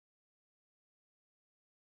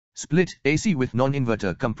Split AC with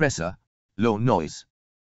non-inverter compressor, low noise.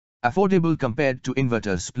 Affordable compared to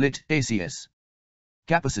inverter split ACS.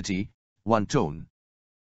 Capacity, 1 ton.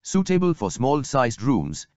 Suitable for small-sized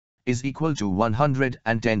rooms, is equal to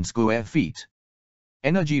 110 square feet.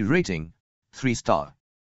 Energy rating, 3-star.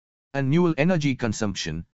 Annual energy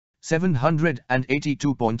consumption,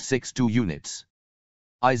 782.62 units.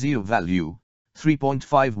 ISEER value,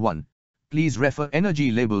 3.51. Please refer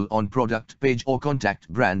energy label on product page or contact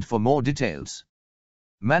brand for more details.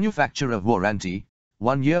 Manufacturer warranty,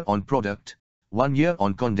 1 year on product, 1 year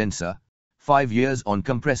on condenser, 5 years on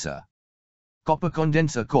compressor. Copper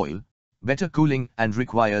condenser coil, better cooling and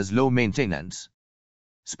requires low maintenance.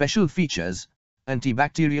 Special features,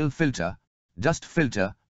 antibacterial filter, dust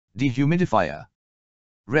filter, dehumidifier.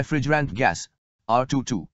 Refrigerant gas,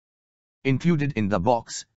 R22. Included in the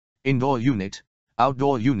box, indoor unit,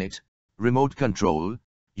 outdoor unit, remote control,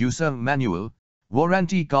 user manual,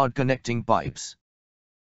 warranty card connecting pipes.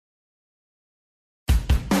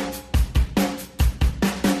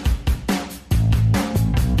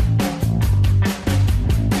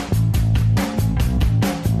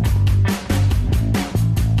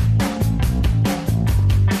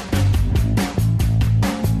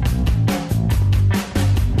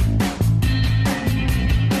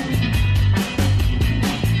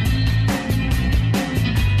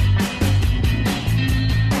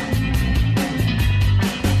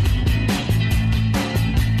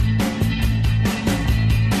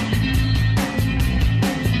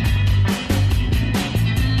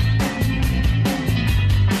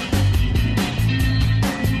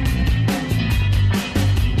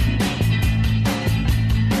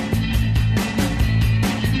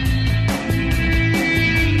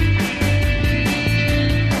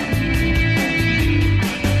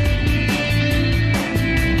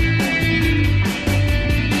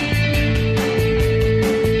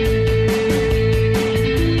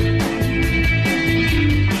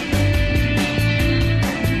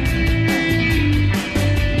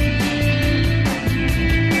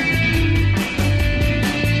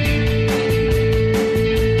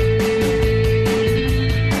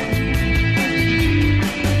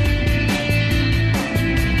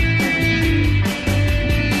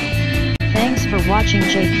 Thanks for watching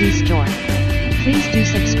JP Store. Please do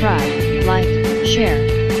subscribe, like, share.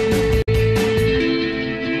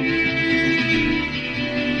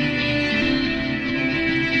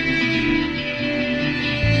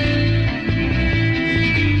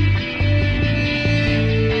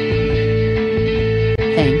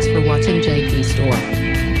 Thanks for watching JP Store.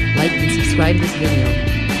 Like and subscribe this video.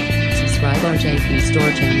 Subscribe our JP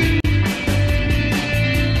Store channel.